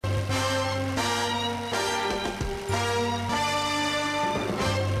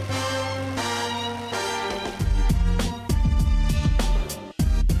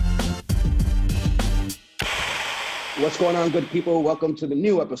What's going on, good people? Welcome to the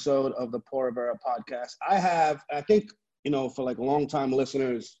new episode of the Berger podcast. I think, for like long-time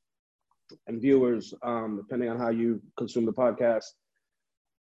listeners and viewers, depending on how you consume the podcast,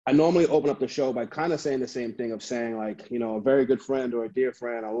 I normally open up the show by kind of saying the same thing of saying like, a very good friend or a dear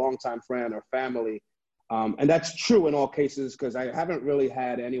friend, a longtime friend or family. And that's true in all cases because I haven't really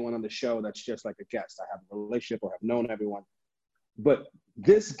had anyone on the show that's just like a guest. I have a relationship or have known everyone. But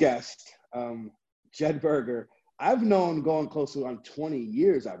this guest, Jed Berger, I've known going close to around 20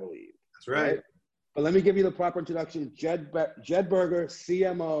 years, I believe. That's right. But let me give you the proper introduction. Jed Berger,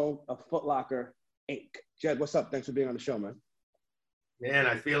 CMO of Foot Locker, Inc. Jed, what's up? Thanks for being on the show, man. Man,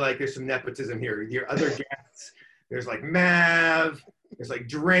 I feel like there's some nepotism here. Your other guests, there's like Mav, there's like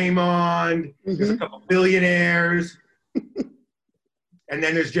Draymond, there's a couple billionaires, and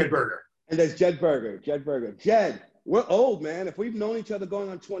then there's Jed Berger. And there's Jed Berger. Jed, we're old, man. If we've known each other going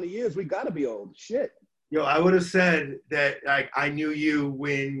on 20 years, we got to be old. Shit. Yo, I would have said that like I knew you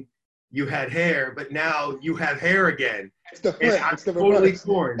when you had hair, but now you have hair again. It's the flip. I'm totally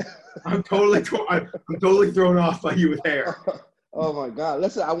torn. I'm totally torn. I'm totally thrown off by you with hair. Oh my God!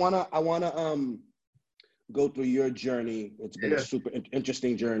 Listen, I wanna go through your journey. It's been a super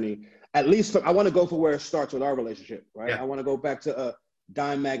interesting journey. At least I want to go for where it starts with our relationship, right? Yeah. I want to go back to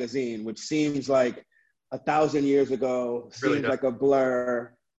Dime magazine, which seems like 1,000 years ago. Seems like a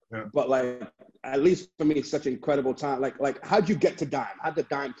blur. Yeah. But like, at least for me, it's such an incredible time. Like, how'd you get to Dime? How'd the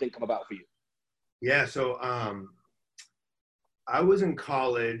Dime thing come about for you? Yeah, so I was in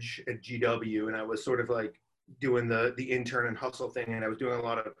college at GW, and I was sort of like doing the intern and hustle thing, and I was doing a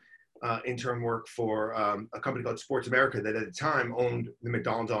lot of intern work for a company called Sports America that at the time owned the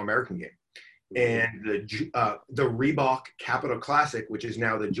McDonald's All-American game, and the Reebok Capital Classic, which is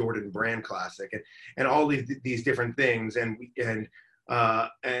now the Jordan Brand Classic, and all these different things, and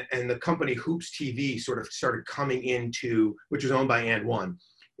the company Hoops TV sort of started coming into, which was owned by And One.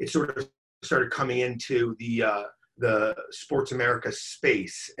 It sort of started coming into the Sports America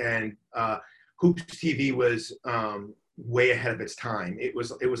space, and Hoops TV was way ahead of its time. It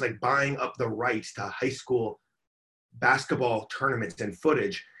was like buying up the rights to high school basketball tournaments and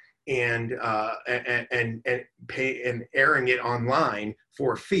footage, and airing it online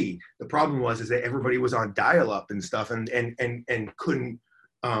for a fee. The problem was that everybody was on dial-up and stuff, and couldn't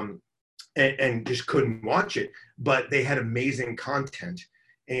and just couldn't watch it. But they had amazing content,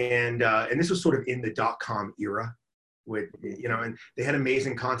 and this was sort of in the .com era, with and they had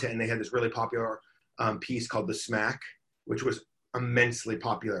amazing content, and they had this really popular piece called The Smack, which was immensely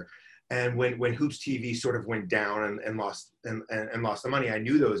popular. And when Hoops TV sort of went down and lost the money, I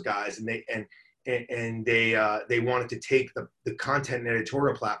knew those guys, and they wanted to take the content and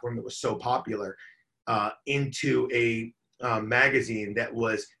editorial platform that was so popular into a magazine that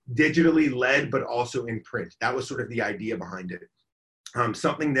was digitally led, but also in print. That was sort of the idea behind it.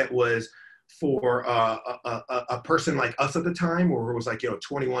 Something that was for a person like us at the time, where it was like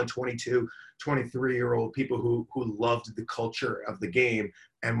 21, 22, 23-year-old people who loved the culture of the game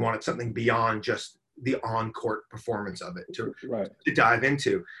and wanted something beyond just the on-court performance of it to dive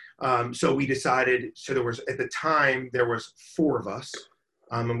into. So we decided, there was, at the time, there was 4 of us,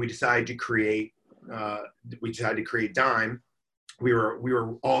 and we decided to create Dime. We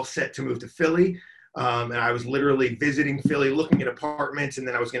were all set to move to Philly. And I was literally visiting Philly, looking at apartments, and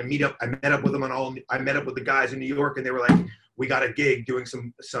then I was going to meet up. I met up with the guys in New York, and they were like, "We got a gig doing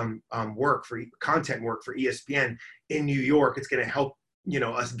some work for content work for ESPN in New York. It's going to help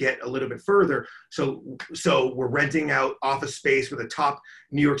us get a little bit further. So we're renting out office space with a top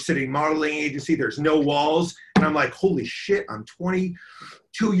New York City modeling agency. There's no walls." And I'm like, "Holy shit! I'm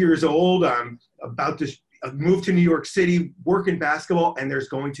 22 years old. I'm about to move to New York City, work in basketball, and there's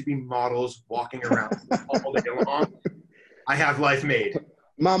going to be models walking around all day long. I have life made."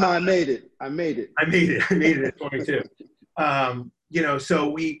 Mama, I made it. I made it at 22.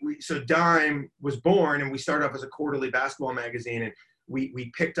 So Dime was born, and we started off as a quarterly basketball magazine, and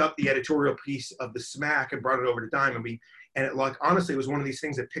we picked up the editorial piece of The Smack and brought it over to Dime, and it honestly, it was one of these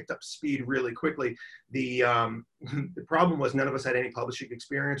things that picked up speed really quickly. The problem was none of us had any publishing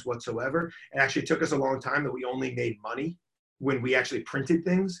experience whatsoever. It actually took us a long time that we only made money when we actually printed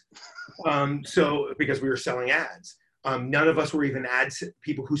things. Because we were selling ads. None of us were even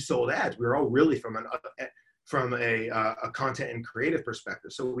people who sold ads. We were all really from a content and creative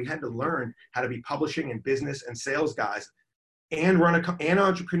perspective. So we had to learn how to be publishing and business and sales guys, and and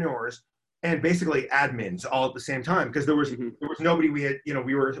entrepreneurs, and basically admins all at the same time, because there was nobody. We had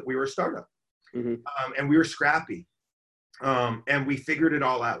we were a startup, and we were scrappy, and we figured it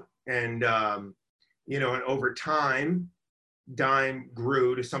all out. And and over time, Dime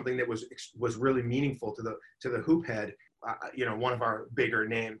grew to something that was really meaningful to the hoop head, you know, one of our bigger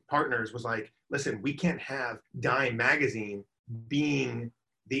name partners was like, listen, we can't have Dime magazine being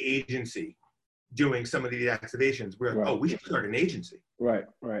the agency doing some of these activations. We're like, oh, we should start an agency. Right.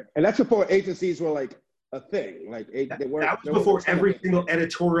 And that's before agencies were like a thing. Like that was before every single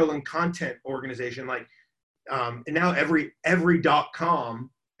editorial and content organization, like, and now every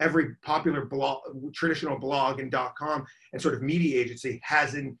 .com, every popular blog, traditional blog and .com and sort of media agency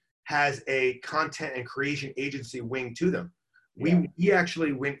has a content and creation agency wing to them. We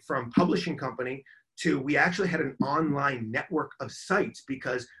actually went from publishing company to, we actually had an online network of sites,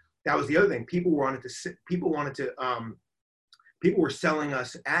 because that was the other thing. People were selling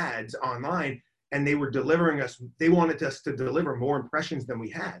us ads online, and they wanted us to deliver more impressions than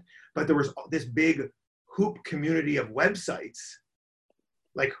we had. But there was this big hoop community of websites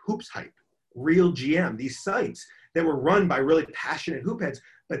like Hoops Hype, Real GM, these sites that were run by really passionate hoop heads,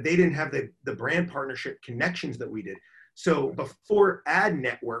 but they didn't have the brand partnership connections that we did. So before ad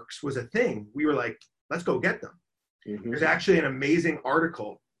networks was a thing, we were like, let's go get them. There's actually an amazing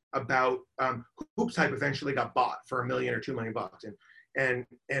article about Hoops Hype eventually got bought for $1 million or $2 million, and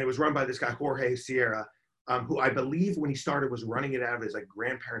it was run by this guy Jorge Sierra, who I believe when he started was running it out of his like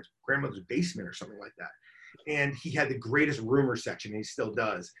grandmother's basement or something like that. And he had the greatest rumor section, and he still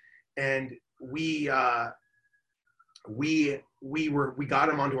does. And we got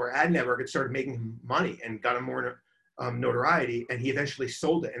him onto our ad network and started making him money and got him more notoriety. And he eventually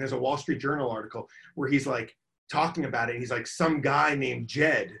sold it. And there's a Wall Street Journal article where he's like talking about it. He's like, some guy named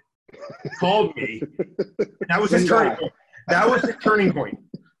Jed called me. And that was his turning point. That was the turning point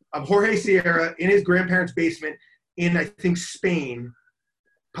of Jorge Sierra in his grandparents' basement in, I think, Spain,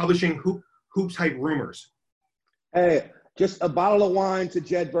 publishing Hoops Hype rumors. Hey, just a bottle of wine to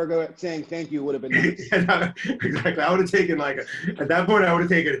Jed Berger saying thank you would have been nice. Exactly. I would have taken at that point, I would have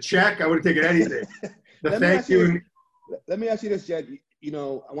taken a check. I would have taken anything. Thank you. Let me ask you this, Jed. You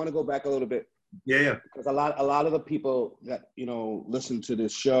know, I want to go back a little bit. Yeah. Because a lot of the people that, you know, listen to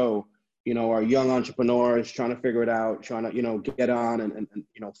this show, you know, are young entrepreneurs trying to figure it out, trying to, you know, get on and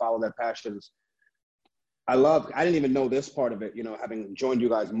you know, follow their passions. I didn't even know this part of it, you know, having joined you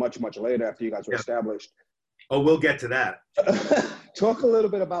guys much later after you guys were established. Oh, we'll get to that. Talk a little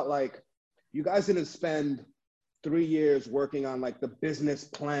bit about, like, you guys didn't spend 3 years working on like the business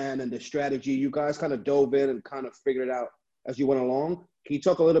plan and the strategy. You guys kind of dove in and kind of figured it out as you went along. Can you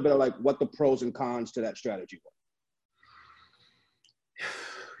talk a little bit of like what the pros and cons to that strategy were?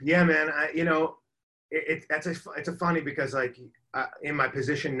 Yeah, man. You know, it's a funny because like in my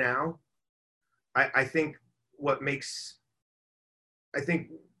position now, I think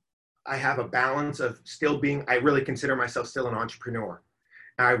I have a balance of still being, I really consider myself still an entrepreneur.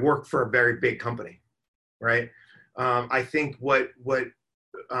 And I work for a very big company, right? I think what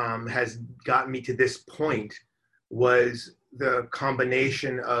has gotten me to this point was the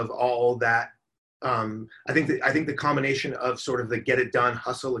combination of all that. I think the combination of sort of the get it done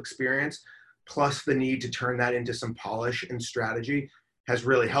hustle experience, plus the need to turn that into some polish and strategy has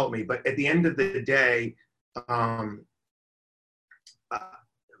really helped me. But at the end of the day,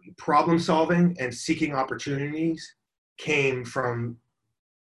 problem solving and seeking opportunities came from,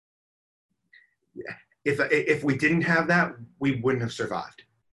 if we didn't have that, we wouldn't have survived.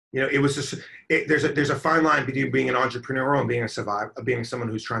 You know, it was just, there's a fine line between being an entrepreneur and being someone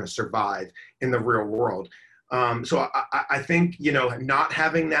who's trying to survive in the real world. So I think, you know, not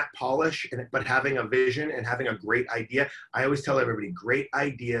having that polish, but having a vision and having a great idea. I always tell everybody, great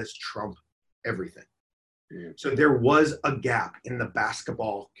ideas trump everything. So there was a gap in the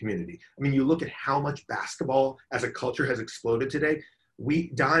basketball community. I mean, you look at how much basketball as a culture has exploded today.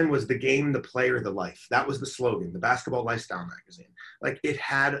 Dime was the game, the player, the life. That was the slogan, the basketball lifestyle magazine. Like it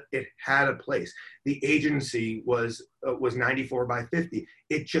had a place. The agency was 94 by 50.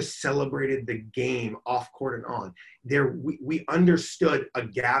 It just celebrated the game off court and on. We understood a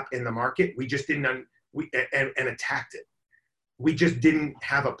gap in the market. We just didn't, and attacked it. We just didn't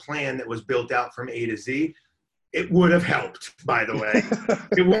have a plan that was built out from A to Z. It would have helped, by the way.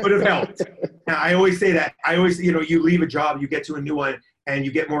 It would have helped. Now, I always say that. You know, you leave a job, you get to a new one, and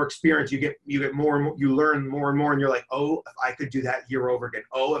you get more experience. You get more and more, you learn more and more, and you're like, oh, if I could do that year over again.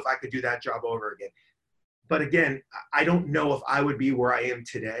 Oh, if I could do that job over again. But again, I don't know if I would be where I am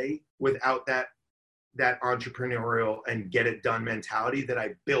today without that entrepreneurial and get it done mentality that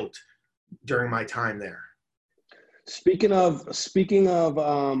I built during my time there. Speaking of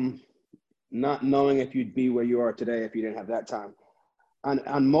not knowing if you'd be where you are today if you didn't have that time,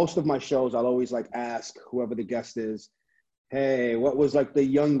 on most of my shows, I'll always like ask whoever the guest is, hey, what was like the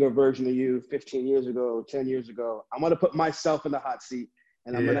younger version of you 15 years ago, 10 years ago? I'm going to put myself in the hot seat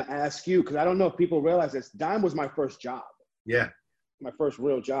and I'm going to ask you, because I don't know if people realize this. Dime was my first job. Yeah. My first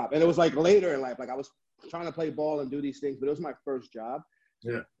real job. And it was like later in life, like I was trying to play ball and do these things, but it was my first job.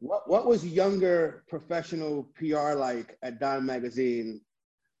 Yeah. What was younger professional PR like at Dime Magazine?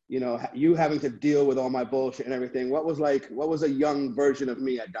 You know, you having to deal with all my bullshit and everything. What was a young version of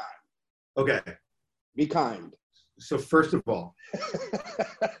me at Dime? Okay. Be kind. So first of all,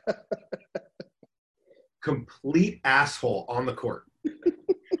 complete asshole on the court.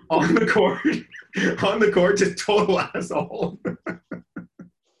 On the court, just total asshole.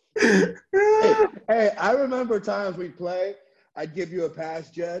 hey, I remember times we'd play, I'd give you a pass,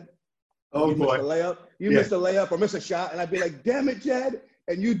 Jed. Oh, boy. Missed a layup. Missed a layup or miss a shot, and I'd be like, damn it, Jed.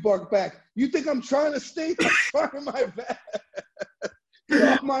 And you'd bark back, you think I'm trying to stink? I'm trying my back. Get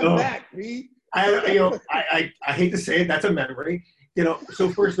off my back, Pete. I hate to say it, that's a memory. You know, so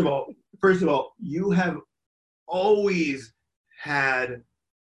first of all, you have always had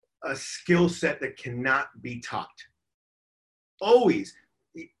a skill set that cannot be taught. Always.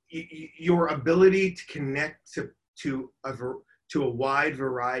 Your ability to connect to a wide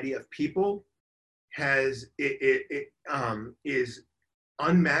variety of people is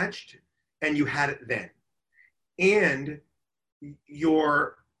unmatched, and you had it then. And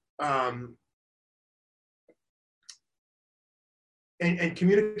your and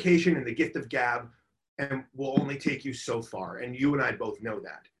communication and the gift of gab and will only take you so far, and you and I both know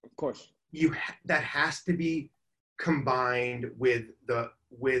that. Of course. That has to be combined with the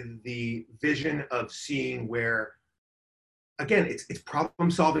vision of seeing where, again, it's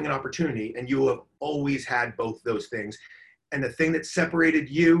problem solving and opportunity, and you have always had both those things. And the thing that separated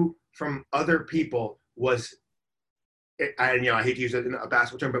you from other people was, I hate to use it in a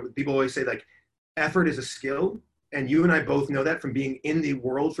basketball term, but people always say like effort is a skill. And you and I both know that from being in the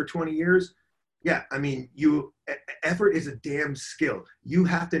world for 20 years. Yeah, I mean, effort is a damn skill. You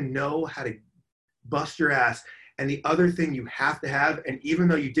have to know how to bust your ass. And the other thing you have to have, and even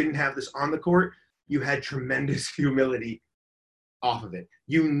though you didn't have this on the court, you had tremendous humility off of it.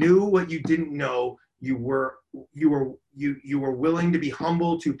 You knew what you didn't know. You were willing to be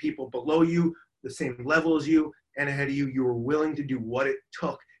humble to people below you, the same level as you, and ahead of you. You were willing to do what it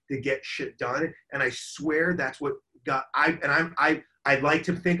took to get shit done. And I swear that's what I like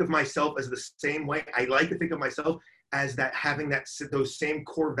to think of myself as the same way. I like to think of myself as that, having those same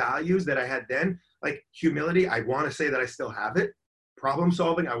core values that I had then. Like humility, I want to say that I still have it. Problem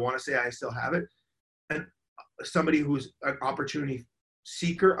solving, I want to say I still have it. And somebody who's an opportunity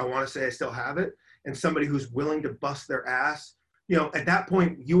seeker, I want to say I still have it. And somebody who's willing to bust their ass. You know, at that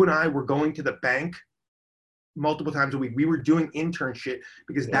point, you and I were going to the bank multiple times a week. We were doing intern shit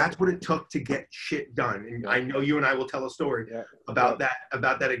because that's what it took to get shit done. And I know you and I will tell a story about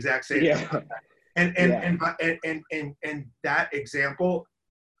that exact same. And that example,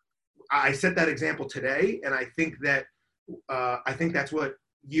 I set that example today, and I think that's what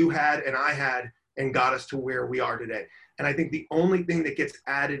you had and I had and got us to where we are today. And I think the only thing that gets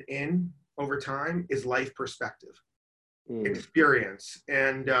added in over time is life perspective, experience,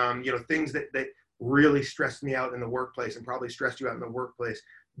 and things that really stressed me out in the workplace and probably stressed you out in the workplace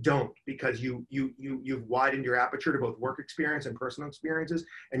don't, because you've widened your aperture to both work experience and personal experiences,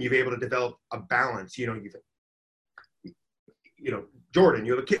 and you've able to develop a balance. Jordan,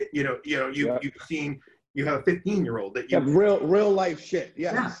 you have a kid, you've seen, you have a 15-year-old that you have real life shit.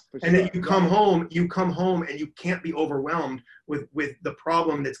 And then you come home and you can't be overwhelmed with the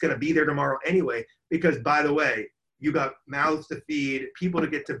problem that's going to be there tomorrow anyway, because by the way, you got mouths to feed, people to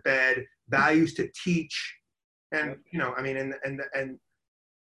get to bed, values to teach. And,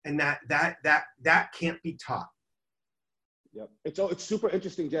 and that can't be taught. Yep. It's super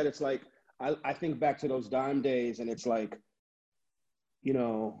interesting, Jed. It's like, I think back to those Dime days, and it's like,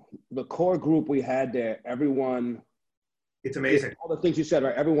 the core group we had there, everyone. It's amazing. All the things you said,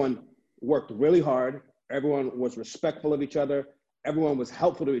 right? Everyone worked really hard. Everyone was respectful of each other. Everyone was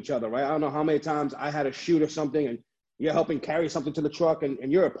helpful to each other, right? I don't know how many times I had to shoot or something, and you're helping carry something to the truck, and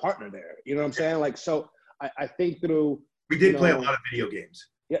you're a partner there. You know what I'm saying? Like, so I think through. We did play a lot of video games.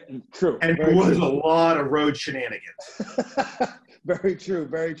 Yeah, true. And there was a lot of road shenanigans. Very true.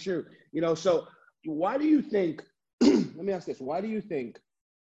 Very true. So why do you think, let me ask this, why do you think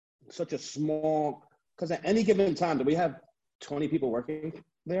such a small, because at any given time, do we have 20 people working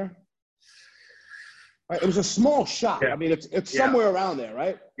there? Right, it was a small shop. Yeah. I mean, it's somewhere around there,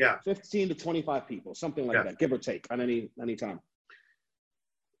 right? Yeah. 15 to 25 people, something like that, give or take on any time.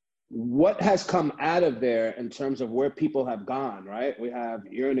 What has come out of there in terms of where people have gone, right?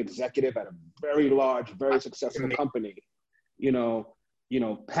 You're an executive at a very large, very successful company.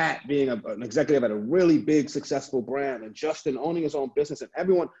 Pat being an executive at a really big, successful brand, and Justin owning his own business, and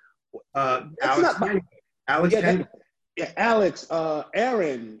everyone. Alex Ten. Alex Yeah, Ten. yeah, Alex,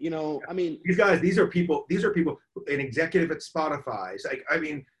 Aaron. I mean, these guys. These are people. An executive at Spotify.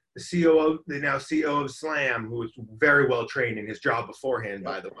 The COO, the now CEO of Slam, who was very well trained in his job beforehand,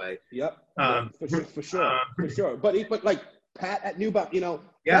 by the way. Yep. For sure. But like Pat at Newbot,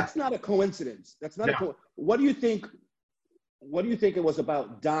 that's not a coincidence. That's not no. What do you think? What do you think it was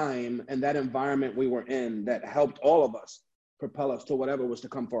about Dime and that environment we were in that helped all of us propel us to whatever was to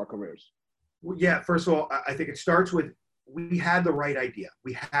come for our careers? Well, yeah. First of all, I think it starts with we had the right idea.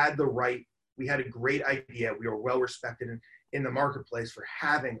 We had a great idea. We were well respected in the marketplace for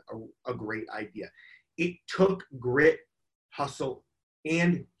having a great idea. It took grit, hustle,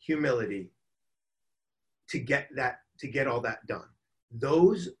 and humility to get all that done.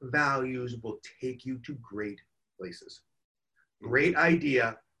 Those values will take you to great places. Great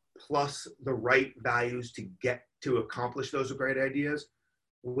idea plus the right values to accomplish those great ideas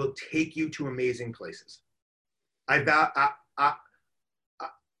will take you to amazing places.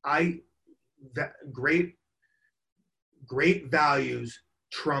 Great values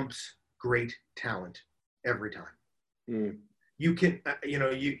trumps great talent every time. You can,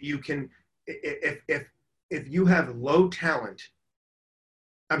 you can, if you have low talent,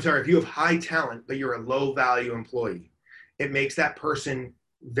 if you have high talent, but you're a low value employee, it makes that person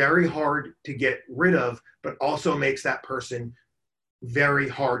very hard to get rid of, but also makes that person very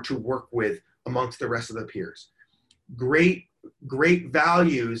hard to work with amongst the rest of the peers. Great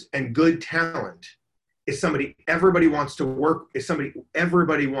values and good talent is somebody everybody wants to work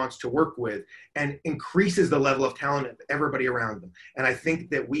with, and increases the level of talent of everybody around them. And I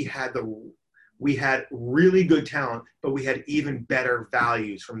think that we had really good talent, but we had even better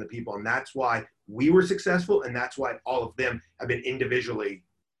values from the people. And that's why we were successful. And that's why all of them have been individually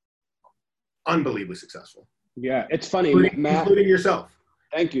unbelievably successful. Yeah. It's funny, Matt, including yourself.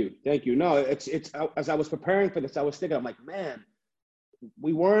 Thank you. No, it's as I was preparing for this, I was thinking, I'm like, man,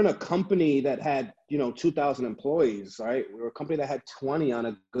 we weren't a company that had, 2,000 employees, right? We were a company that had 20 on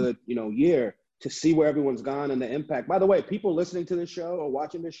a good, year, to see where everyone's gone and the impact. By the way, people listening to this show or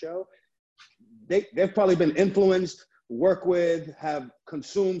watching this show, they've probably been influenced, worked with, have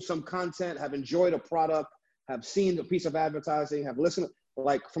consumed some content, have enjoyed a product, have seen a piece of advertising, have listened,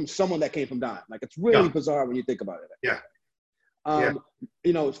 like from someone that came from Dime. Like, it's really bizarre when you think about it. Yeah.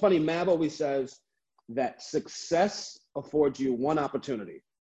 It's funny, Mav always says that success affords you one opportunity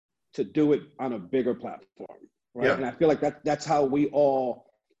to do it on a bigger platform, right? Yeah. And I feel like that's how we all,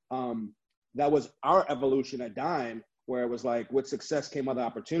 that was our evolution at Dime, where it was like, with success came other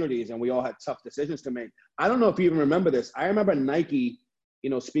opportunities, and we all had tough decisions to make. I don't know if you even remember this. I remember Nike,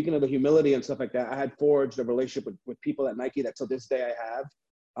 speaking of the humility and stuff like that, I had forged a relationship with people at Nike that till this day I have.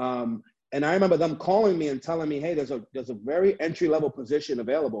 And I remember them calling me and telling me, hey, there's a very entry-level position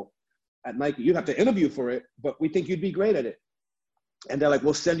available at Nike. You'd have to interview for it, but we think you'd be great at it. And they're like,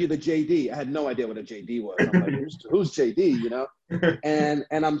 we'll send you the JD. I had no idea what a JD was. I'm like, who's JD, And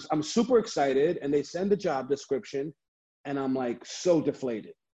I'm super excited. And they send the job description, and I'm like so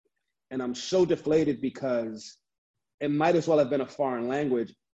deflated. And I'm so deflated because it might as well have been a foreign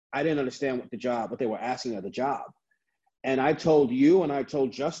language. I didn't understand what they were asking of the job. And I told you, and I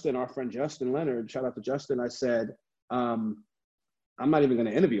told Justin, our friend Justin Leonard, shout out to Justin, I said, I'm not even going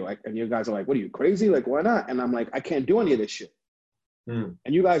to interview. And you guys are like, what are you, crazy? Like, why not? And I'm like, I can't do any of this shit. And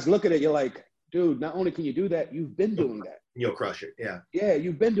you guys look at it, you're like, dude, not only can you do that, you've been doing that. You'll crush it. Yeah. Yeah,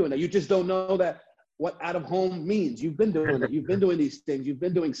 you've been doing that. You just don't know that what out of home means. You've been doing that. You've been doing these things. You've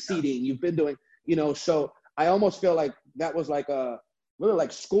been doing seating. You've been doing, so I almost feel like that was like really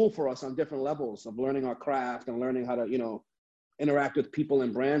like school for us on different levels of learning our craft and learning how to, interact with people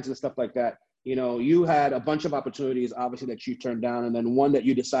and brands and stuff like that. You had a bunch of opportunities, obviously, that you turned down. And then one that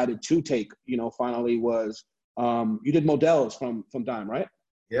you decided to take, finally was, you did Models from Dime, right?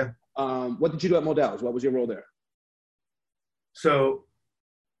 Yeah. What did you do at Models? What was your role there? So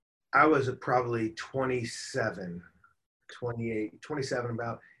I was probably 27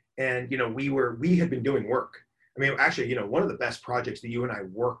 about, and, we had been doing work. I mean, actually, one of the best projects that you and I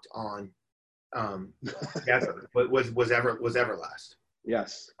worked on together was Everlast.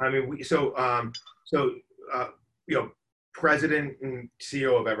 Yes. I mean, president and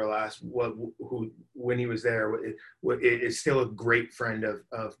CEO of Everlast, who when he was there, is still a great friend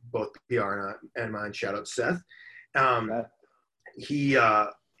of both PR and mine. Shout out Seth.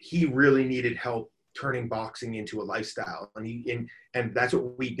 He really needed help turning boxing into a lifestyle, and that's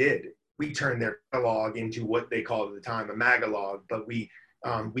what we did. We turned their catalog into what they called at the time a magalog, but we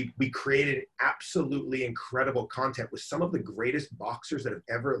We created absolutely incredible content with some of the greatest boxers that have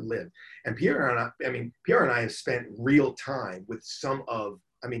ever lived. And Pierre and I have spent real time with some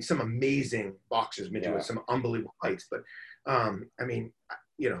amazing boxers, Mitchell, with some unbelievable fights. But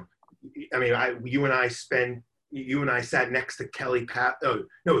you and I sat next to Kelly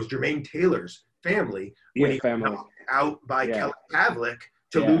it was Jermaine Taylor's family when he was out by Kelly Pavlik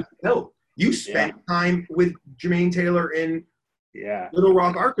to lose the belt. You spent time with Jermaine Taylor in Little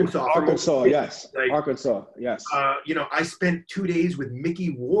Rock, Arkansas. Arkansas, yes. I spent 2 days with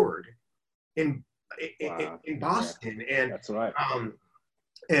Mickey Ward in Boston, and that's right.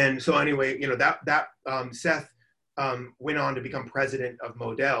 And so anyway, Seth went on to become president of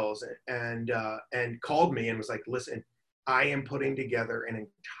Modell's and called me and was like, listen, I am putting together an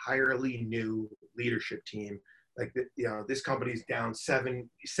entirely new leadership team. Like, this company's down seven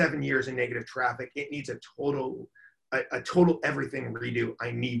years in negative traffic. It needs a total everything redo.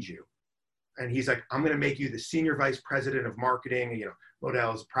 I need you. And he's like, I'm going to make you the senior vice president of marketing.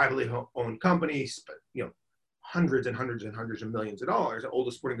 Modell's privately owned company, but hundreds and hundreds and hundreds of millions of dollars, the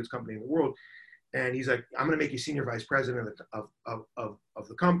oldest sporting goods company in the world. And he's like, I'm going to make you senior vice president of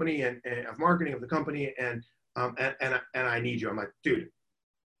the company and of marketing of the company. And I need you. I'm like, dude,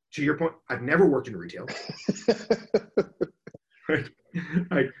 to your point, I've never worked in retail.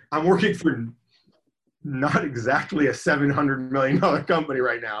 I'm working for not exactly a $700 million company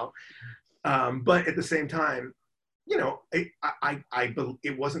right now. But at the same time,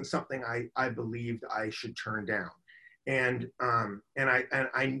 it wasn't something I believed I should turn down. And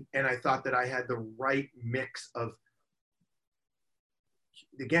I thought that I had the right mix of,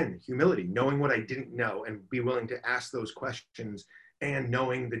 again, humility, knowing what I didn't know and be willing to ask those questions, and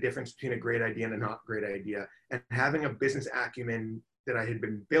knowing the difference between a great idea and a not great idea, and having a business acumen that I had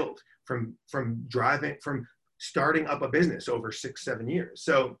been built from starting up a business over 6-7 years.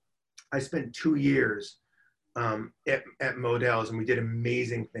 So I spent 2 years at Modell's, and we did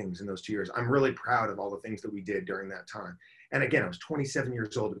amazing things in those 2 years. I'm really proud of all the things that we did during that time. And again, I was 27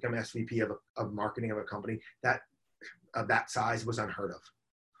 years old to become SVP of marketing of a company that of that size was unheard of.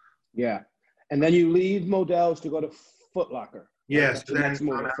 Yeah. And then you leave Modell's to go to Foot Locker. Yes. So then I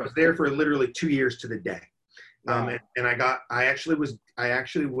was there for literally 2 years to the day. Wow. And I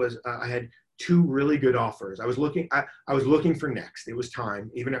had 2 really good offers. I was looking for next. It was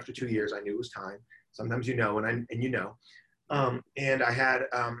time. Even after 2 years, I knew it was time. Sometimes and I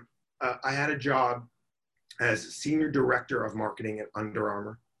had a job as senior director of marketing at Under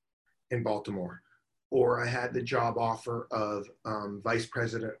Armour in Baltimore, or I had the job offer of vice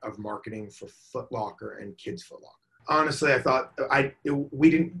president of marketing for Foot Locker and Kids Foot Locker. Honestly, I thought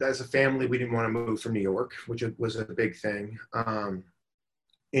we didn't, as a family, we didn't want to move from New York, which was a big thing.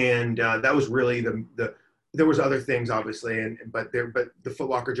 That was really there was other things, obviously, but the Foot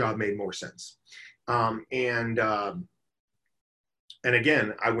Locker job made more sense. And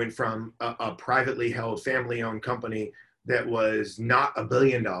again, I went from a privately held, family-owned company that was not $1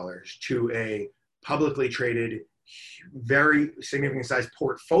 billion to a publicly traded, very significant sized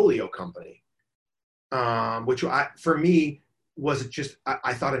portfolio company, which for me was just,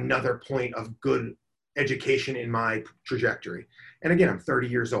 I thought, another point of good education in my trajectory. And again, I'm 30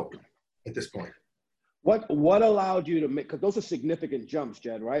 years old at this point. What allowed you to make, because those are significant jumps,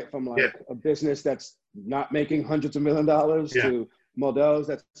 Jed, right? From a business that's not making hundreds of $millions to Modell's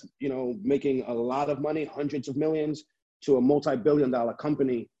that's, making a lot of money, hundreds of millions, to a multi-billion-dollar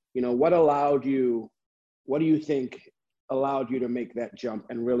company. What do you think allowed you to make that jump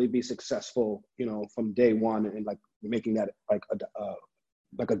and really be successful, from day one, and making that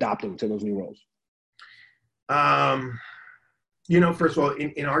adopting to those new roles? First of all,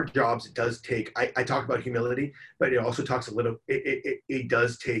 in our jobs, it does take, I talk about humility, but it also talks it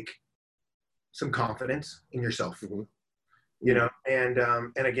does take some confidence in yourself, and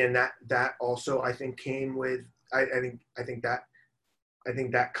again, that also, I think, came with, I think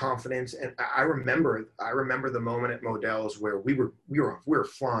that confidence. And I remember the moment at Modell's where we were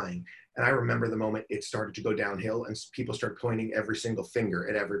flying, and I remember the moment it started to go downhill and people started pointing every single finger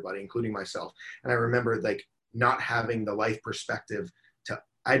at everybody, including myself. And I remember not having the life perspective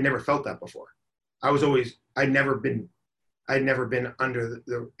I'd never felt that before. I'd never been under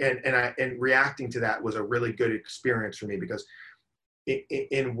and reacting to that was a really good experience for me, because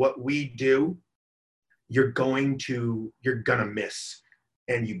in what we do, you're gonna miss,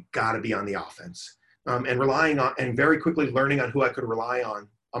 and you got to be on the offense, and relying on, and very quickly learning on who I could rely on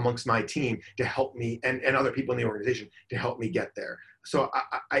amongst my team to help me, and other people in the organization to help me get there. So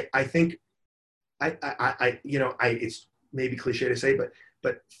I think it's maybe cliche to say,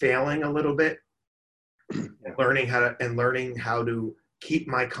 but failing a little bit, learning how to keep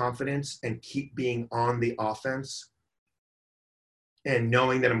my confidence and keep being on the offense, and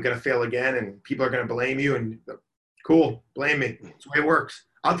knowing that I'm going to fail again and people are going to blame you, and cool, blame me. That's the way it works.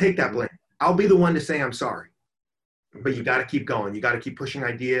 I'll take that blame. I'll be the one to say I'm sorry. But you got to keep going. You got to keep pushing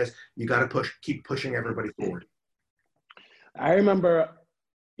ideas. You got to keep pushing everybody forward. I remember,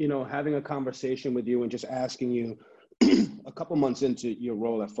 having a conversation with you and just asking you a couple months into your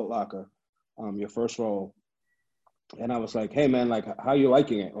role at Foot Locker, your first role. And I was like, hey man, like, how are you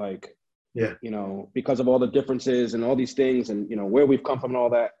liking it? Like, yeah, because of all the differences and all these things and, where we've come from and all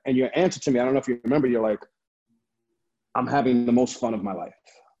that. And your answer to me, I don't know if you remember, you're like, I'm having the most fun of my life.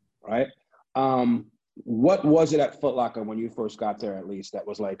 Right. What was it at Foot Locker when you first got there, at least, that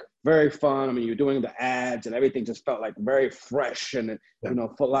was like very fun? I mean, you're doing the ads and everything just felt like very fresh. And,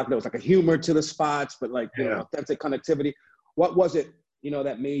 Foot Locker, there was like a humor to the spots, but like, authentic connectivity. What was it,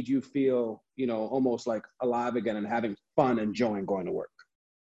 that made you feel, almost like alive again and having fun, enjoying going to work?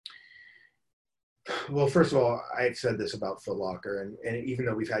 Well, first of all, I've said this about Foot Locker, and even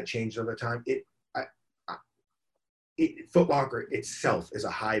though we've had changes over time, Foot Locker itself is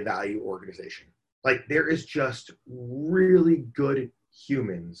a high value organization. Like, there is just really good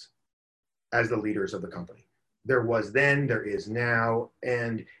humans as the leaders of the company. There was then, there is now,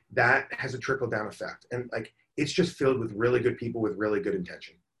 and that has a trickle down effect. And like, it's just filled with really good people with really good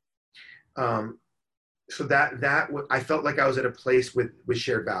intention. So I felt like I was at a place with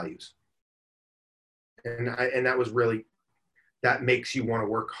shared values. And that was really, that makes you want to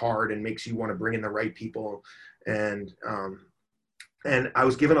work hard and makes you want to bring in the right people. And I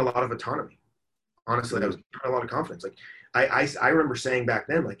was given a lot of autonomy. Honestly, I was given a lot of confidence. Like, I remember saying back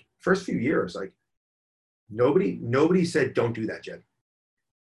then, like, first few years, like, nobody said, don't do that, Jed.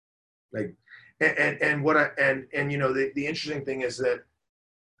 Like, the interesting thing is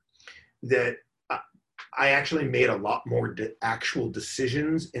that I actually made a lot more actual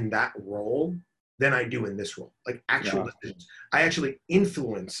decisions in that role than I do in this role. Like, actual decisions. I actually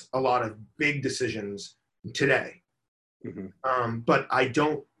influence a lot of big decisions today. But I'm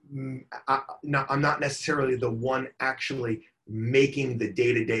not necessarily the one actually making the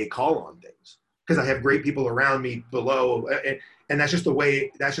day-to-day call on things, because I have great people around me below, and that's just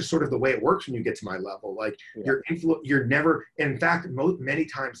sort of the way it works when you get to my level. Like, you're never, in fact, many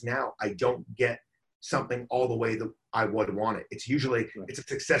times now, I don't get something all the way that I would want it. It's usually, it's a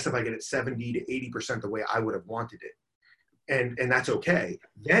success if I get it 70 to 80% the way I would have wanted it. And that's okay.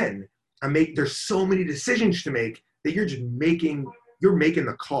 Then there's so many decisions to make that you're just making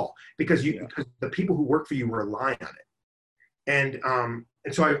the call, because because the people who work for you rely on it. And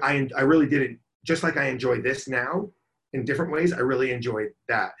so I really did it, just like I enjoy this now in different ways. I really enjoyed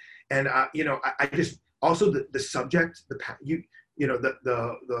that. And I just also the subject,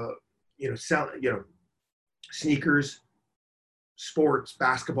 sneakers, sports,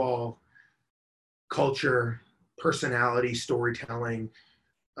 basketball, culture, personality, storytelling,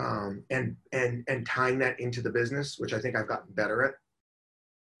 and tying that into the business, which I think I've gotten better at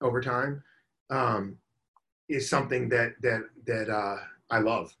over time, is something that I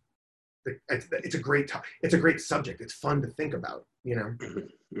love. It's a great subject. It's fun to think about, And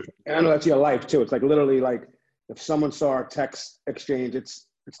I know that's your life too. It's like literally, like, if someone saw our text exchange, it's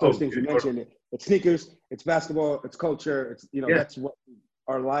those things you mentioned. It's sneakers, it's basketball, it's culture. It's that's what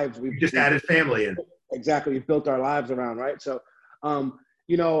our lives. We've just added family in. Exactly, we've built our lives around, right? So,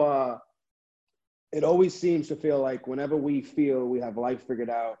 it always seems to feel like whenever we feel we have life figured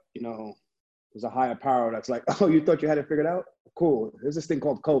out, there's a higher power that's like, oh, you thought you had it figured out? Cool. There's this thing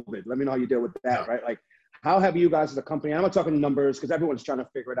called COVID. Let me know how you deal with that, right? Like, how have you guys as a company, I'm not talking numbers because everyone's trying to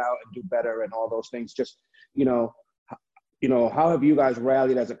figure it out and do better and all those things. Just, how have you guys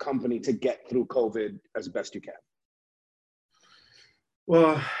rallied as a company to get through COVID as best you can?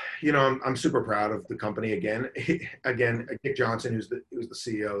 Well, I'm super proud of the company again. Nick Johnson, who's the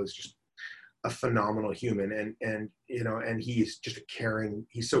CEO, is just a phenomenal human, and he's just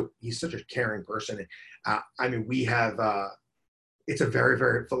he's such a caring person. We have it's a very,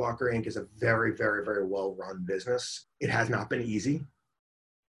 very, Foot Locker Inc. is a very, very, very well run business. It has not been easy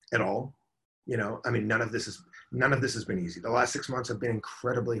at all. None of this has been easy. The last 6 months have been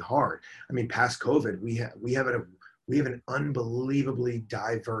incredibly hard. Past COVID, we have an unbelievably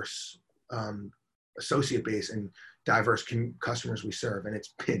diverse associate base and diverse customers we serve, and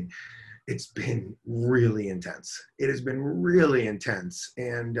it's been really intense. It has been really intense,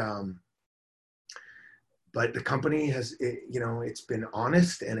 and but the company has, it's been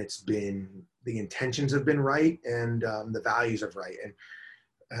honest, and the intentions have been right, and the values are right,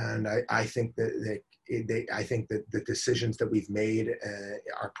 and I think that I think that the decisions that we've made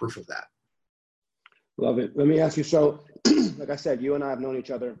are proof of that. Love it. Let me ask you. So, like I said, you and I have known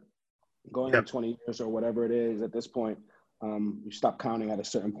each other going on Yep. 20 years or whatever it is at this point. You stop counting at a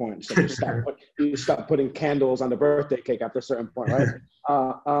certain point. So you stop putting candles on the birthday cake after a certain point, right?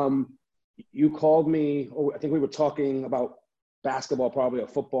 You called me, I think we were talking about basketball, probably, or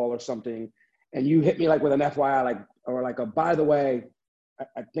football or something. And you hit me like with an FYI, like, or like a, by the way,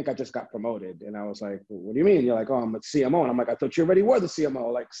 I think I just got promoted. And I was like, well, what do you mean? You're like, oh, I'm a CMO. And I'm like, I thought you already were the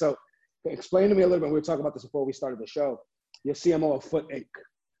CMO. Like, so explain to me a little bit. We were talking about this before we started the show. You're CMO of Foot Inc.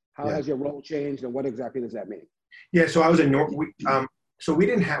 How has your role changed, and what exactly does that mean? Yeah, so I was in so we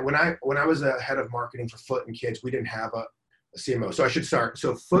didn't have, when I was a head of marketing for Foot and Kids, we didn't have a CMO. So I should start.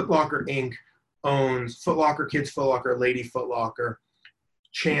 So Foot Locker Inc. owns Foot Locker Kids, Foot Locker, Lady Foot Locker,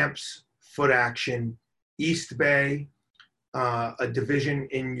 Champs, Foot Action, East Bay, a division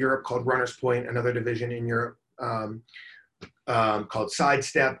in Europe called Runners Point, another division in Europe called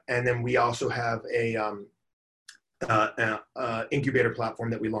Sidestep, and then we also have a incubator platform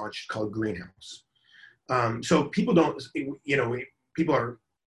that we launched called Greenhouse. So people don't,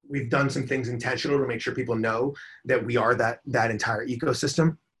 we've done some things intentional to make sure people know that we are that entire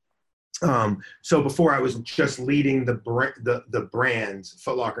ecosystem. So before I was just leading the brands,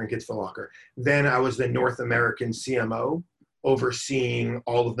 Foot Locker and Kids Foot Locker. Then I was the North American CMO, overseeing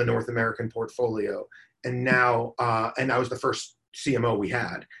all of the North American portfolio. And now, and I was the first CMO we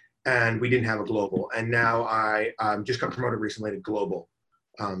had, and we didn't have a global. And now I just got promoted recently to global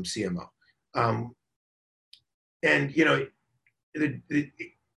CMO. And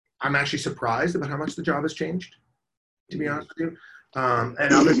I'm actually surprised about how much the job has changed, to be honest with you. And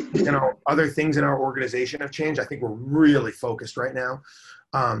other things in our organization have changed. I think we're really focused right now.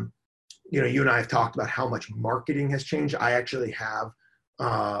 You and I have talked about how much marketing has changed. I actually have,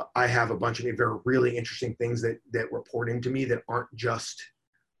 I have a bunch of very really interesting things that report into me that aren't just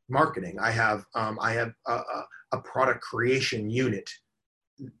marketing. I have a product creation unit.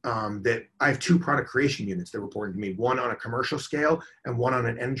 That I have two product creation units that report to me, one on a commercial scale and one on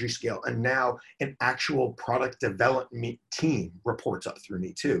an energy scale. And now an actual product development team reports up through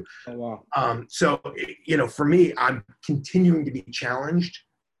me too. Oh, wow. So, for me, I'm continuing to be challenged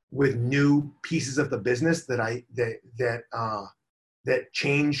with new pieces of the business that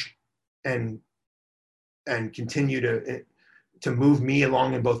change and continue to move me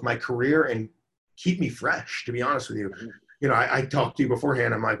along in both my career and keep me fresh, to be honest with you. I talked to you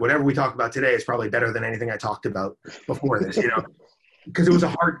beforehand. I'm like, whatever we talk about today is probably better than anything I talked about before this, because it was a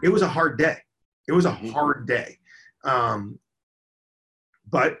hard day. It was a hard day. But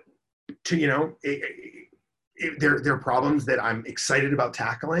there are problems that I'm excited about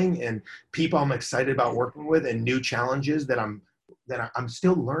tackling, and people I'm excited about working with, and new challenges that I'm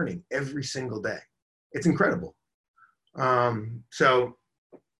still learning every single day. It's incredible.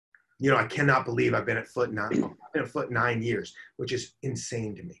 I cannot believe I've been at Foot 9 years, which is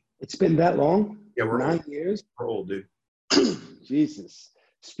insane to me. It's been that long? Yeah, we're 9 old. years? We're old, dude. Jesus.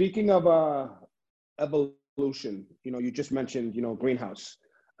 Speaking of evolution, you just mentioned, Greenhouse.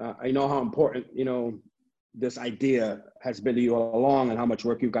 I know how important, this idea has been to you all along and how much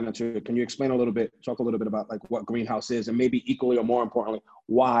work you've gone into it. Can you talk a little bit about like what Greenhouse is, and maybe equally or more importantly,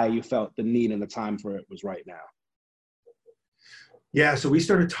 why you felt the need and the time for it was right now? Yeah, so we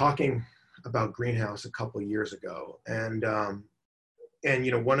started talking about Greenhouse a couple of years ago, and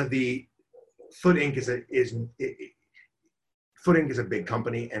one of the Foot Inc. Foot Inc. is a big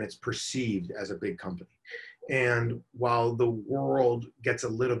company, and it's perceived as a big company. And while the world gets a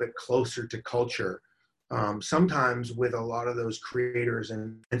little bit closer to culture, sometimes with a lot of those creators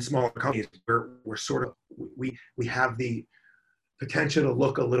and smaller companies, we're sort of we have the potential to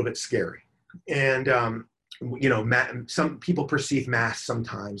look a little bit scary, and some people perceive mass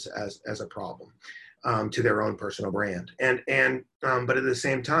sometimes as a problem to their own personal brand, but at the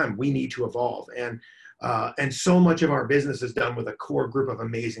same time, we need to evolve, and so much of our business is done with a core group of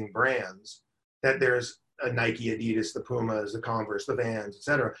amazing brands that there's a Nike, Adidas, the Pumas, the Converse, the Vans,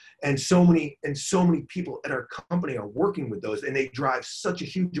 etc. And so many people at our company are working with those, and they drive such a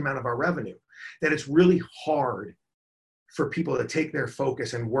huge amount of our revenue that it's really hard for people to take their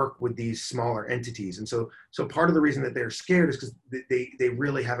focus and work with these smaller entities. And so part of the reason that they're scared is because they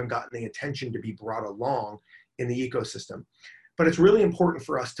really haven't gotten the attention to be brought along in the ecosystem. But it's really important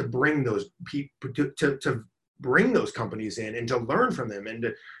for us to bring those people, to bring those companies in and to learn from them, and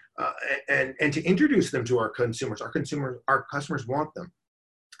to introduce them to our consumers. Our customers want them.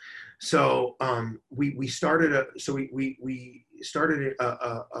 So we started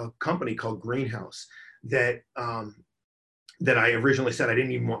a company called Greenhouse that I originally said I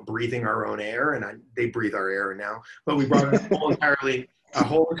didn't even want breathing our own air, and they breathe our air now. But we brought in a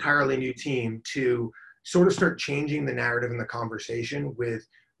whole entirely new team to sort of start changing the narrative and the conversation with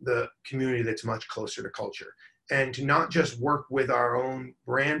the community that's much closer to culture, and to not just work with our own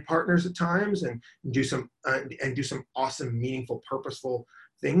brand partners at times and do some awesome, meaningful, purposeful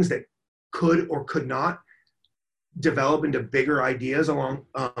things that could or could not develop into bigger ideas along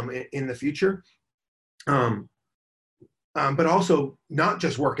in the future. But also not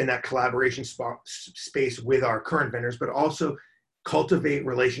just work in that collaboration space with our current vendors, but also cultivate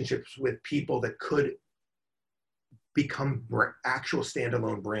relationships with people that could become actual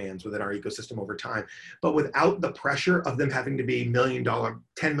standalone brands within our ecosystem over time, but without the pressure of them having to be $1 million,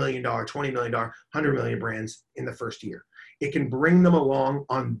 $10 million, $20 million, $100 million brands in the first year. It can bring them along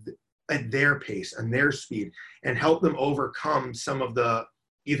at their pace and their speed, and help them overcome some of the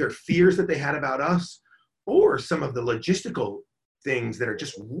either fears that they had about us, or some of the logistical things that are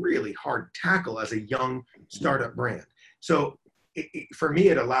just really hard to tackle as a young startup brand. So for me,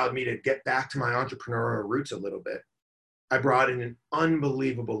 it allowed me to get back to my entrepreneurial roots a little bit. I brought in an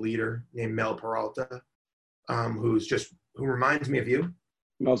unbelievable leader named Mel Peralta, who reminds me of you.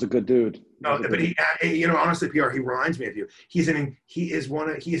 Mel's a good dude. But he, honestly, PR, he reminds me of you. He is an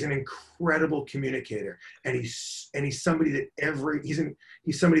incredible communicator, and he's somebody that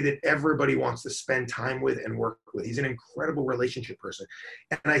he's somebody that everybody wants to spend time with and work with. He's an incredible relationship person,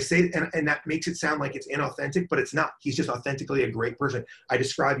 and I say, and that makes it sound like it's inauthentic, but it's not. He's just authentically a great person. I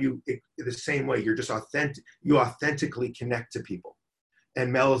describe you the same way. You're just authentic. You authentically connect to people. And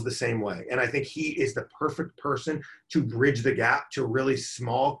Mel is the same way. And I think he is the perfect person to bridge the gap to really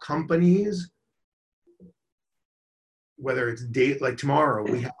small companies. Whether it's like tomorrow,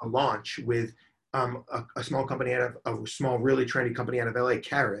 we have a launch with a small company really trendy company out of LA,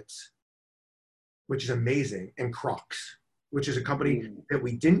 Carrots, which is amazing, and Crocs, which is a company that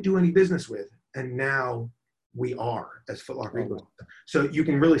we didn't do any business with. And now we are as Foot Locker. So you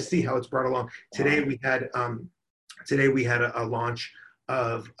can really see how it's brought along. Today we had a launch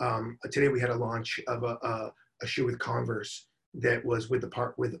of a shoe with Converse that was with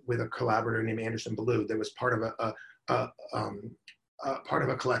a collaborator named Anderson Ballou, that was part of a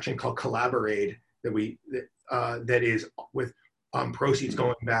collection called Collaborate that is with proceeds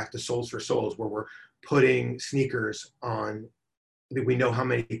going back to Souls for Souls, where we're putting sneakers on. We know how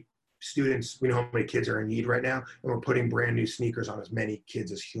many kids are in need right now, and we're putting brand new sneakers on as many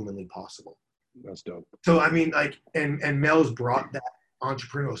kids as humanly possible. That's dope. So I mean, like, and Mel's brought that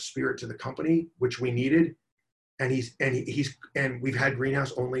entrepreneurial spirit to the company, which we needed, and we've had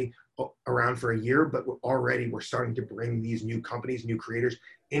Greenhouse only around for a year, but we're starting to bring these new companies, new creators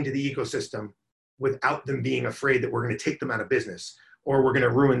into the ecosystem without them being afraid that we're going to take them out of business or we're going to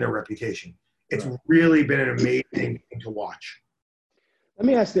ruin their reputation. It's really been an amazing thing to watch. Let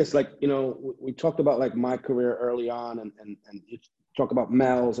me ask this, we talked about like my career early on, and you talk about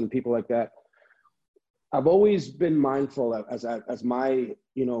Mel's and people like that. I've always been mindful of, as my,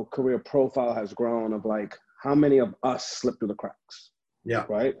 career profile has grown, of like how many of us slip through the cracks. Yeah.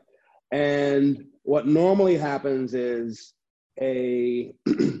 Right. And what normally happens is a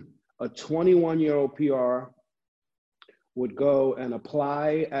 21-year-old PR would go and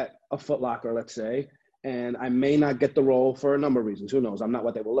apply at a Foot Locker, let's say, and I may not get the role for a number of reasons. Who knows? I'm not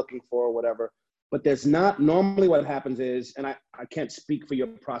what they were looking for or whatever. But there's not, normally what happens is, and I can't speak for your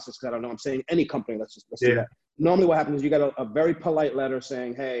process because I don't know, I'm saying any company, let's do that. Normally what happens is you got a very polite letter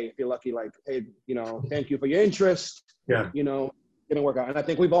saying, hey, if you're lucky, like, hey, thank you for your interest. Yeah. Didn't work out. And I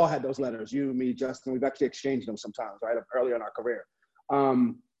think we've all had those letters, you, me, Justin, we've actually exchanged them sometimes, right, earlier in our career.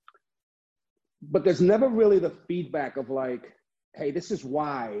 But there's never really the feedback of like, hey, this is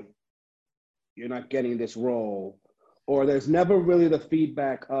why you're not getting this role. Or there's never really the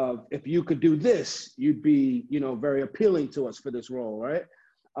feedback of, if you could do this, you'd be, very appealing to us for this role, right?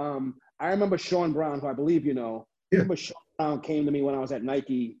 I remember Sean Brown, who I believe I remember Sean Brown came to me when I was at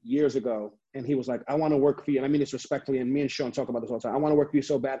Nike years ago, and he was like, I want to work for you. And I mean this respectfully, and me and Sean talk about this all the time. I want to work for you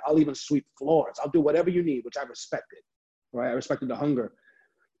so bad, I'll even sweep floors. I'll do whatever you need, which I respected, right? I respected the hunger.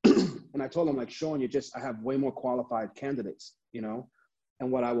 And I told him, like, Sean, I have way more qualified candidates,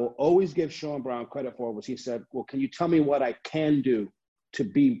 And what I will always give Sean Brown credit for was he said, well, can you tell me what I can do to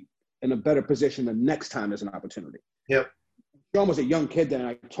be in a better position the next time there's an opportunity? Yep. Sean was a young kid then.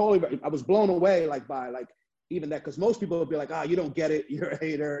 I was blown away by even that, because most people would be like, you don't get it. You're a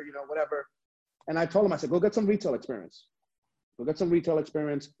hater, whatever. And I told him, I said, go get some retail experience.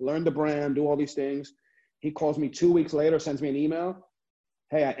 Learn the brand, do all these things. He calls me 2 weeks later, sends me an email.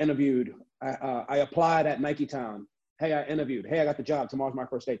 Hey, I interviewed. I applied at Nike Town. Hey, I interviewed. Hey, I got the job. Tomorrow's my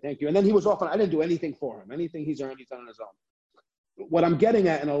first day. Thank you. And then he was off, and I didn't do anything for him. Anything he's earned, he's done on his own. What I'm getting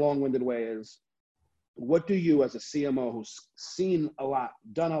at in a long-winded way is, what do you as a CMO who's seen a lot,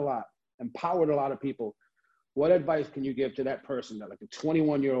 done a lot, empowered a lot of people. What advice can you give to that person, that like the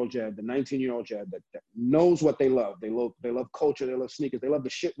 21-year-old Jed, the 19-year-old Jed, that knows what they love? They love culture, they love sneakers, they love the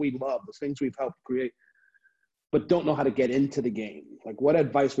shit we love, the things we've helped create, but don't know how to get into the game. Like, what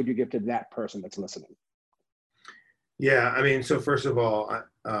advice would you give to that person that's listening? Yeah, I mean, so first of all,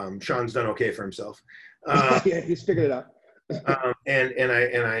 Sean's done okay for himself. Yeah, he's figured it out.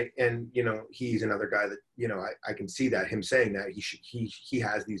 And you know, he's another guy that, you know, I can see that him saying that he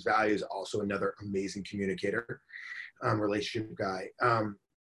has these values. Also another amazing communicator, relationship guy.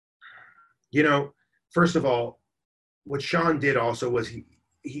 You know, first of all, what Sean did also was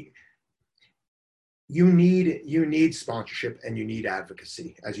you need sponsorship and you need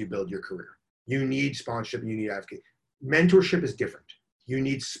advocacy as you build your career. You need sponsorship and you need advocacy. Mentorship is different. You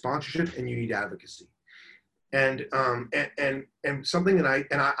need sponsorship and you need advocacy. And something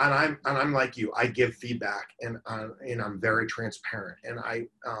that I'm like you, I give feedback and I'm very transparent, and I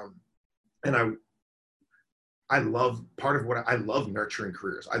love, part of what I love, nurturing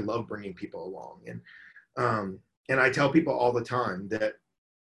careers. I love bringing people along, and I tell people all the time that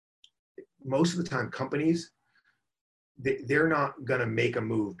most of the time companies, they're not gonna make a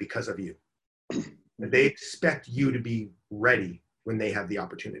move because of you. They expect you to be ready when they have the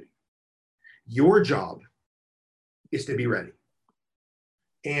opportunity. Your job is to be ready.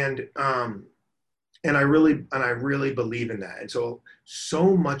 And I really believe in that. And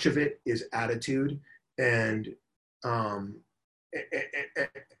so much of it is attitude and again,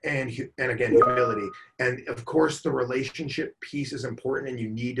 humility. And of course the relationship piece is important, and you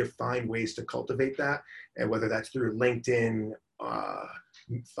need to find ways to cultivate that. And whether that's through LinkedIn,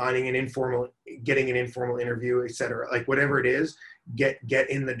 getting an informal interview, etc., like whatever it is, get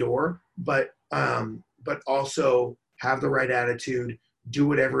in the door, but also have the right attitude, do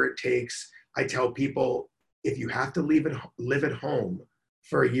whatever it takes. I tell people, if you have to live at home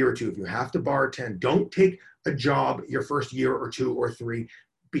for a year or two, if you have to bartend, don't take a job your first year or two or three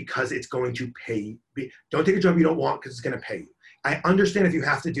because it's going to pay. Don't take a job you don't want because it's going to pay you. I understand if you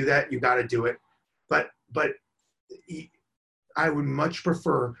have to do that, you got to do it. But I would much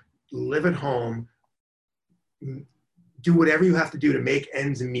prefer live at home, do whatever you have to do to make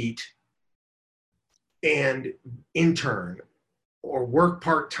ends meet, and intern or work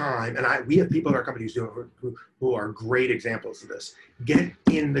part-time. And we have people in our company who are great examples of this. Get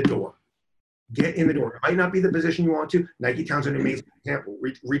in the door. Get in the door. It might not be the position you want to. Nike Town's an amazing example.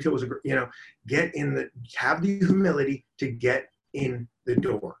 Retail was have the humility to get in the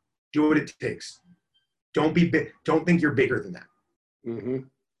door. Do what it takes. Don't be big. Don't think you're bigger than that. Mm-hmm.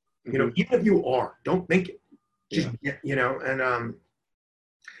 Mm-hmm. You know, even if you are, don't think it. Just, you know, and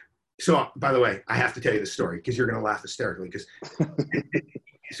so, by the way, I have to tell you this story because you're going to laugh hysterically. Because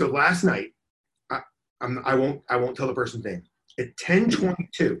so last night, I won't tell the person's name. At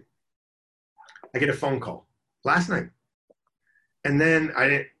 10:22, I get a phone call last night, and then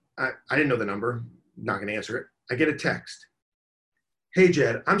I didn't know the number. Not going to answer it. I get a text. Hey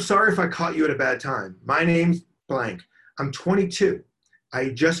Jed, I'm sorry if I caught you at a bad time. My name's blank. I'm 22. I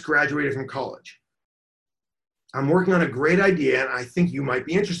just graduated from college. I'm working on a great idea, and I think you might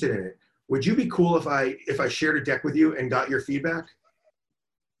be interested in it. Would you be cool if I shared a deck with you and got your feedback?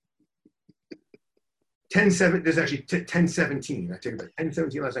 10:7. There's actually 10:17. I take it back.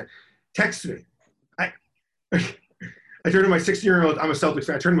 10:17 last night. Text me. I turned to my 16-year-old. I'm a Celtics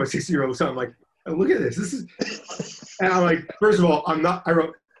fan. I turned to my 16-year-old son. I'm like, oh, look at this. This is. And I'm like, first of all, I'm not. I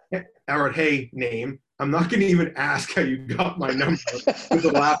wrote, hey, name. I'm not going to even ask how you got my number with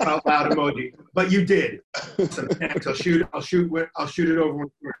the laugh out loud emoji, but you did. So thanks. I'll shoot it over.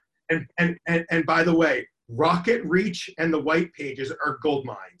 And by the way, Rocket Reach and the white pages are gold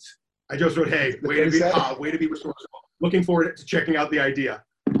mines. I just wrote, hey, way to be resourceful. Looking forward to checking out the idea.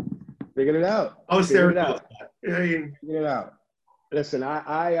 Figured it out. Oh, figured it out. Figured it out. Listen,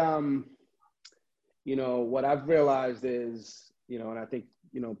 I you know, what I've realized is, you know, and I think,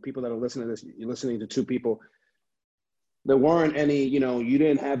 you know, people that are listening to this, you're listening to two people. There weren't any, you know, you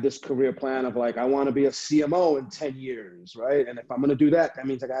didn't have this career plan of like, I want to be a CMO in 10 years, right? And if I'm going to do that, that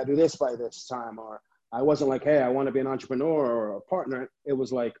means I got to do this by this time. Or I wasn't like, hey, I want to be an entrepreneur or a partner. It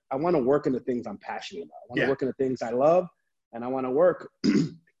was like, I want to work in the things I'm passionate about. I want to work in the things I love, and I want to work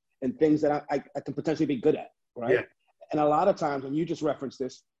in things that I can potentially be good at, right? Yeah. And a lot of times, and you just referenced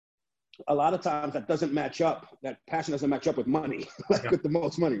this, a lot of times that doesn't match up, that passion doesn't match up with money, like with the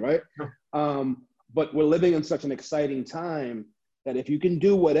most money, right? But we're living in such an exciting time that if you can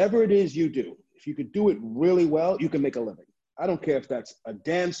do whatever it is you do, if you could do it really well, you can make a living. I don't care if that's a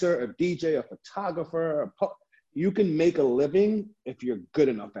dancer, a DJ, a photographer, you can make a living if you're good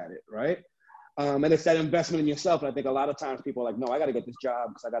enough at it, right? And it's that investment in yourself. And I think a lot of times people are like, no, I got to get this job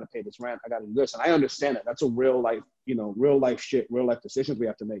because I got to pay this rent. I got to do this. And I understand that. That's a real life, real life shit, real life decisions we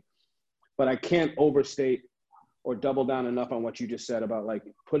have to make. But I can't overstate or double down enough on what you just said about like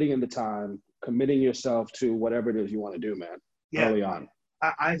putting in the time, committing yourself to whatever it is you want to do, man, early on.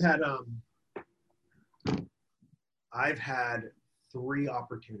 I've had 3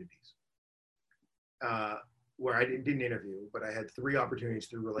 opportunities where I didn't interview, but I had 3 opportunities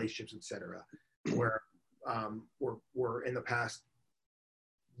through relationships, et cetera, where were in the past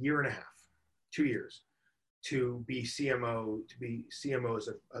year and a half, 2 years, to be CMOs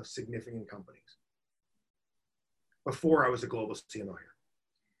of significant companies. Before I was a global CMO here,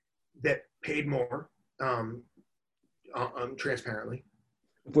 that paid more, transparently.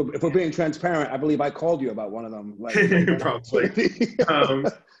 If we're being transparent, I believe I called you about one of them. Like, probably.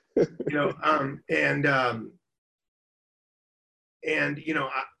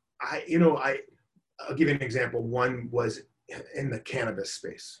 I'll give you an example. One was in the cannabis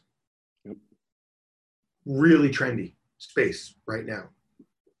space. Yep. Really trendy space right now.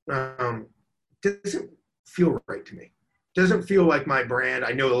 Doesn't feel right to me. Doesn't feel like my brand.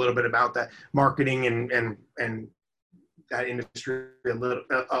 I know a little bit about that marketing and that industry a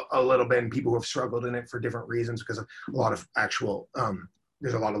little bit, and people who have struggled in it for different reasons because of a lot of actual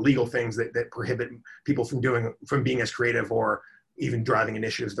there's a lot of legal things that prohibit people from being as creative or even driving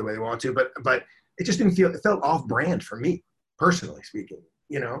initiatives the way they want to. But it just didn't feel, it felt off brand for me, personally speaking.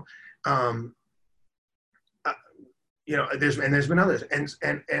 There's been others, and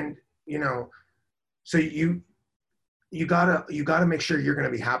so you gotta make sure you're gonna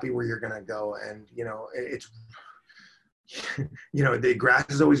be happy where you're gonna go, and it's the grass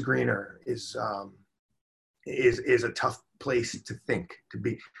is always greener is a tough place to think to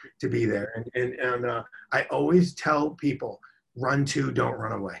be there, and I always tell people, run to, don't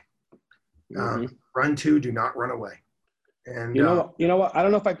run away. Run to, do not run away. And you know what? I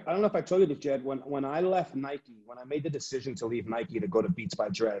don't know if I told you this, Jed. When I left Nike, when I made the decision to leave Nike to go to Beats by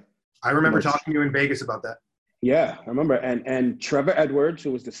Dre, I remember talking to you in Vegas about that. Yeah, I remember. And Trevor Edwards,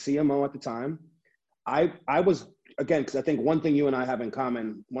 who was the CMO at the time, I was, again, because I think one thing you and I have in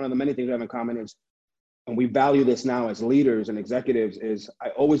common, one of the many things we have in common is, and we value this now as leaders and executives, is I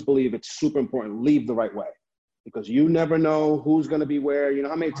always believe it's super important, leave the right way. Because you never know who's going to be where. You know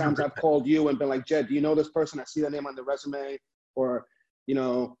how many times I've called you and been like, Jed, do you know this person? I see their name on the resume. Or,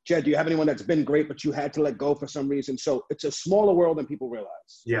 Jed, do you have anyone that's been great, but you had to let go for some reason? So it's a smaller world than people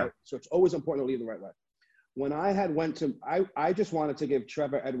realize. Yeah. Right? So it's always important to leave the right way. When I had I just wanted to give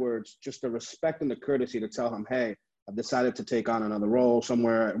Trevor Edwards just the respect and the courtesy to tell him, hey, I've decided to take on another role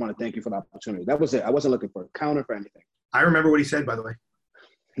somewhere. I want to thank you for the opportunity. That was it. I wasn't looking for a counter for anything. I remember what he said, by the way.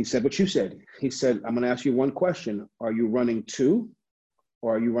 He said what you said. He said, I'm going to ask you one question. Are you running to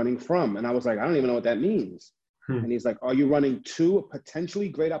or are you running from? And I was like, I don't even know what that means. And he's like, are you running to a potentially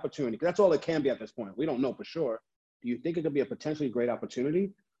great opportunity? Because that's all it can be at this point. We don't know for sure. Do you think it could be a potentially great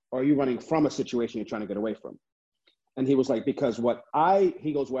opportunity? Or are you running from a situation you're trying to get away from? And he was like, because where I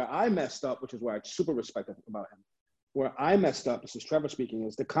messed up, which is where I super respect about him, where I messed up, this is Trevor speaking,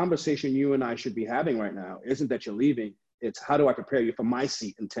 is the conversation you and I should be having right now isn't that you're leaving. It's how do I prepare you for my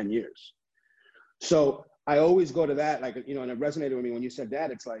seat in 10 years? So I always go to that, like, and it resonated with me when you said that.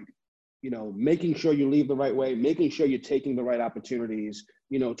 It's like, making sure you leave the right way, making sure you're taking the right opportunities.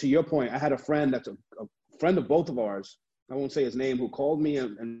 To your point, I had a friend that's a friend of both of ours, I won't say his name, who called me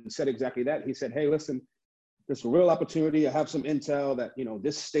and said exactly that. He said, hey, listen, there's a real opportunity. I have some intel that,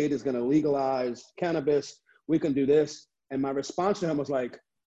 this state is going to legalize cannabis. We can do this. And my response to him was like,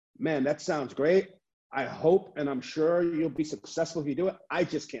 man, that sounds great. I hope and I'm sure you'll be successful if you do it. I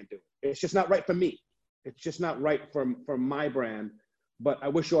just can't do it. It's just not right for me. It's just not right for my brand. But I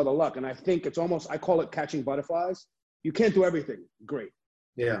wish you all the luck. And I think it's almost, I call it catching butterflies. You can't do everything great.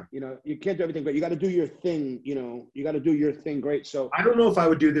 Yeah. You can't do everything great. You got to do your thing. You got to do your thing great. So I don't know if I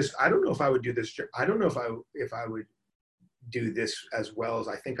would do this. I don't know if I would do this. I don't know if I would do this as well as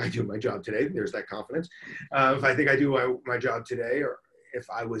I think I do my job today. There's that confidence. If I think I do my job today, or if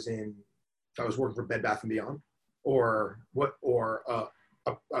I was working for Bed Bath & Beyond or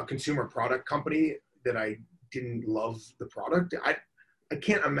a consumer product company that I didn't love the product, I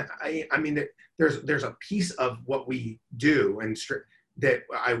can't. I mean, there's a piece of what we do and that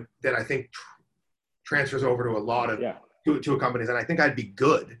I think transfers over to a lot of to companies, and I think I'd be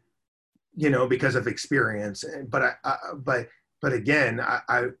good, because of experience. But again,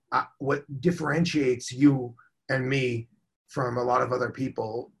 what differentiates you and me from a lot of other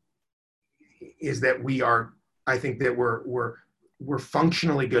people is that I think that we're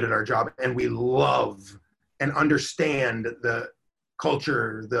functionally good at our job, and we love and understand the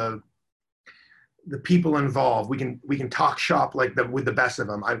culture, the people involved, we can talk shop like with the best of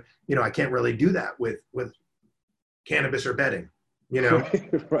them. I can't really do that with cannabis or betting, you know?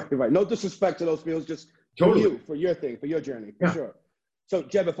 Right. No disrespect to those fields, just Totally. for your thing, for your journey, for sure. So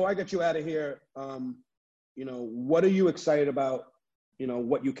Jed, before I get you out of here, what are you excited about?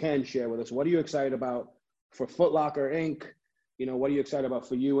 What you can share with us. What are you excited about for Foot Locker Inc.? What are you excited about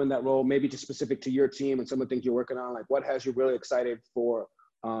for you in that role? Maybe just specific to your team and some of the things you're working on. Like, what has you really excited for,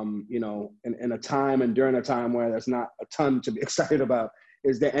 in a time and during a time where there's not a ton to be excited about?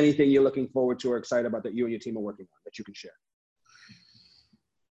 Is there anything you're looking forward to or excited about that you and your team are working on that you can share?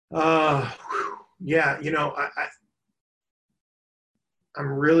 Yeah, I'm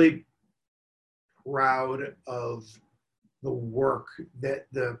really proud of the work that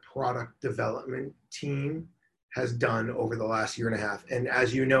the product development team has done over the last year and a half. And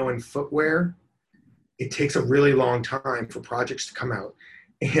as you know, in footwear, it takes a really long time for projects to come out.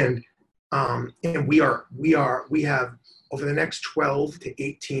 And we have over the next 12 to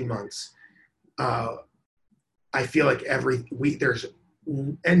 18 months, I feel like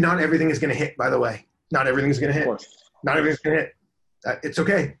and not everything is going to hit, by the way. Not everything's going to hit. Not everything's going to hit. It's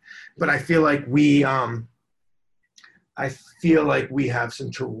okay. But I feel like we have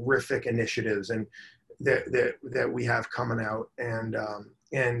some terrific initiatives and that we have coming out. And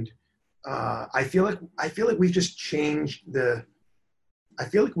I feel like we've just changed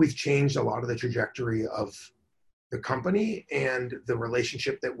we've changed a lot of the trajectory of the company and the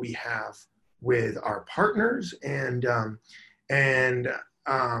relationship that we have with our partners and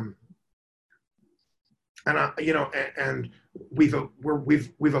we've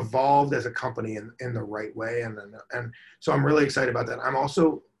evolved as a company in the right way, and so I'm really excited about that. I'm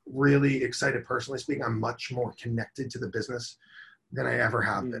also really excited, personally speaking. I'm much more connected to the business than I ever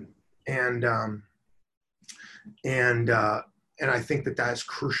have been, and I think that that's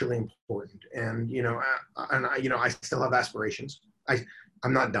crucially important. And I still have aspirations.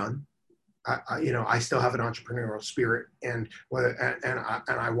 I'm not done. I still have an entrepreneurial spirit, and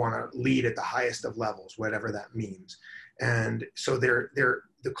I want to lead at the highest of levels, whatever that means. And so the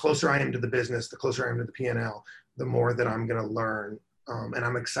closer I am to the business, the closer I am to the P&L, the more that I'm going to learn, and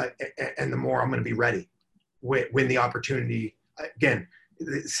I'm excited, and the more I'm going to be ready when the opportunity. Again,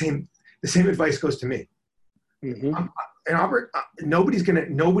 the same advice goes to me. Mm-hmm. Nobody's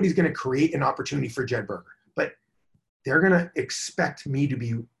gonna create an opportunity for Jed Berger, but they're gonna expect me to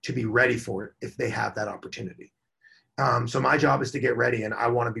be ready for it if they have that opportunity. So my job is to get ready, and I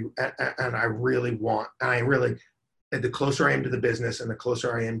want to be, and the closer I am to the business and the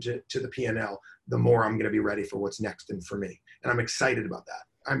closer I am to the P&L, the more I'm gonna be ready for what's next and for me. And I'm excited about that.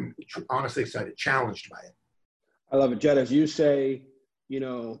 I'm honestly excited, challenged by it. I love it, Jed. As you say,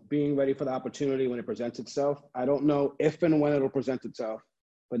 being ready for the opportunity when it presents itself. I don't know if and when it'll present itself,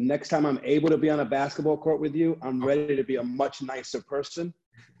 but next time I'm able to be on a basketball court with you, I'm ready to be a much nicer person.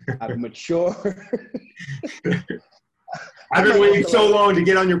 I've matured. I've been waiting so long to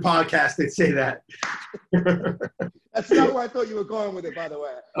get on your podcast. They'd say that. That's not where I thought you were going with it, by the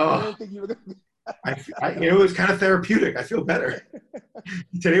way. I didn't think you were going to. It was kind of therapeutic. I feel better.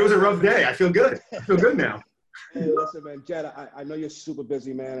 Today was a rough day. I feel good. I feel good now. Hey, listen, man, Jed, I know you're super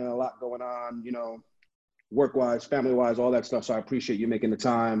busy, man, and a lot going on, work-wise, family-wise, all that stuff. So I appreciate you making the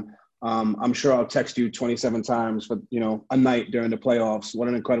time. I'm sure I'll text you 27 times for, a night during the playoffs. What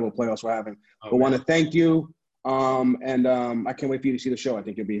an incredible playoffs we're having. But want to thank you. I can't wait for you to see the show. I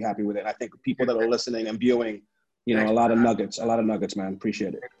think you'll be happy with it. I think people that are listening and viewing, a lot of nuggets, man.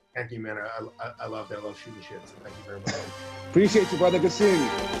 Appreciate it. Thank you, man. I love that. I love shooting shit. So thank you very much. Appreciate you, brother. Good seeing you.